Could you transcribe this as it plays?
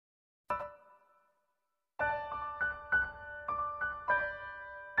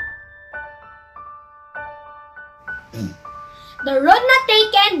The Road Not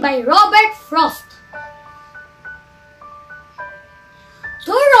Taken by Robert Frost.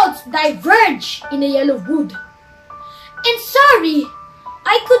 Two roads diverge in a yellow wood, and sorry,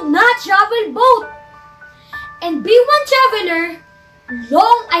 I could not travel both. And be one traveler,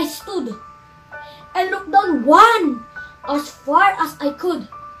 long I stood, and looked down one as far as I could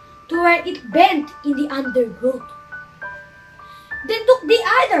to where it bent in the undergrowth. Then took the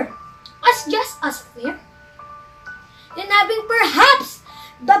other as just as fair, then having perhaps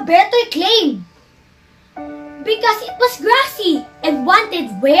the better claim, because it was grassy and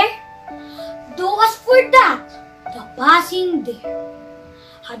wanted wear, though as for that, the passing there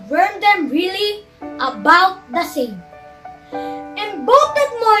had worn them really about the same, and both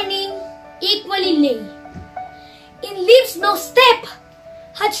that morning equally lay. In leaves no step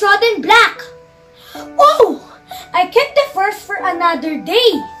had trodden black. Oh, I kept the first for another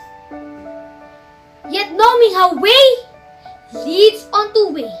day. Yet knowing how way leads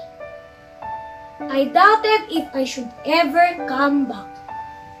unto way, I doubted if I should ever come back.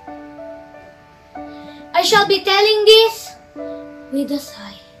 I shall be telling this with a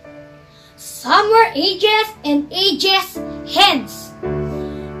sigh. Some were ages and ages hence.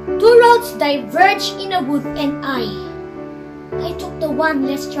 Two roads diverged in a wood, and I took the one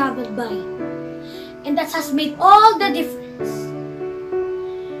less traveled by, and that has made all the difference.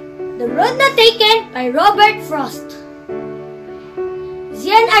 The Road Not Taken by Robert Frost.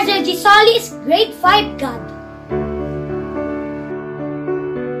 Zian Azagisoli's Grade 5 God.